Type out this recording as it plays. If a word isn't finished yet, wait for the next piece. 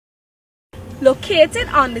Located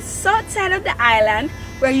on the south side of the island,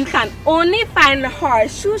 where you can only find the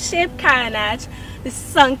horseshoe-shaped carnage, the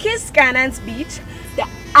sun-kissed Scannans Beach, the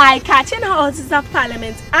eye-catching Houses of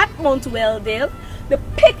Parliament at Mount Weldale, the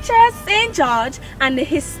picturesque St. George, and the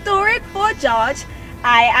historic Fort George,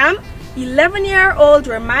 I am 11-year-old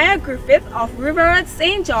Ramiah Griffith of Riverroad,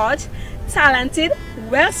 St. George, talented,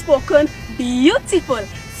 well-spoken, beautiful,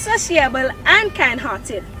 sociable, and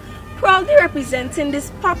kind-hearted. Proudly representing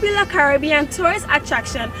this popular Caribbean tourist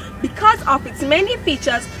attraction because of its many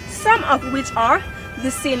features, some of which are the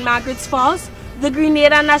St. Margaret's Falls, the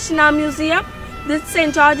Grenada National Museum, the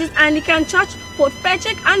St. George's Anglican Church, Fort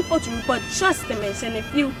Frederick, and Fort Rupert, just to mention a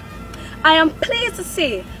few. I am pleased to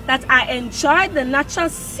say that I enjoyed the natural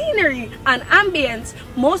scenery and ambience,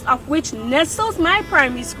 most of which nestles my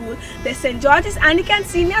primary school, the St. George's Anglican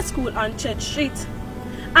Senior School on Church Street.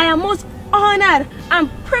 I am most honored and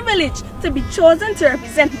privileged to be chosen to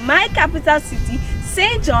represent my capital city,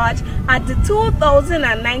 St. George, at the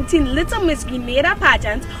 2019 Little Miss Grenada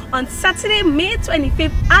pageant on Saturday, May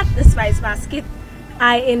 25th at the Spice Basket.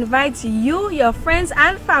 I invite you, your friends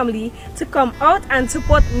and family to come out and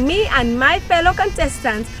support me and my fellow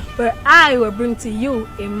contestants, where I will bring to you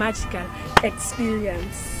a magical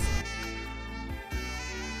experience.